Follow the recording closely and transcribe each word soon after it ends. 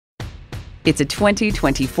It's a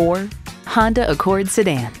 2024 Honda Accord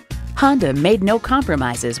sedan. Honda made no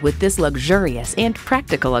compromises with this luxurious and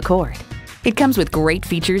practical Accord. It comes with great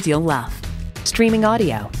features you'll love: streaming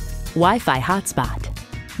audio, Wi-Fi hotspot,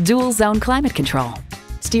 dual zone climate control,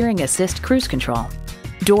 steering assist cruise control,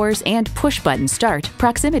 doors and push-button start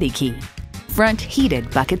proximity key, front heated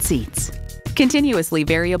bucket seats, continuously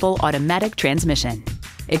variable automatic transmission,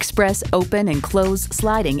 express open and close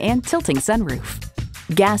sliding and tilting sunroof,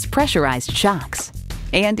 gas pressurized shocks,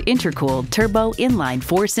 and intercooled turbo inline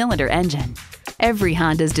 4-cylinder engine. Every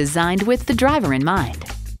Honda's designed with the driver in mind.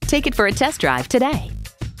 Take it for a test drive today.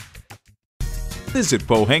 Visit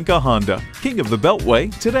Pohanka Honda, King of the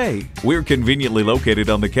Beltway, today. We're conveniently located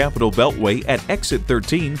on the Capitol Beltway at Exit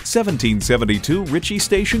 13, 1772 Ritchie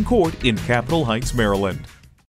Station Court in Capitol Heights, Maryland.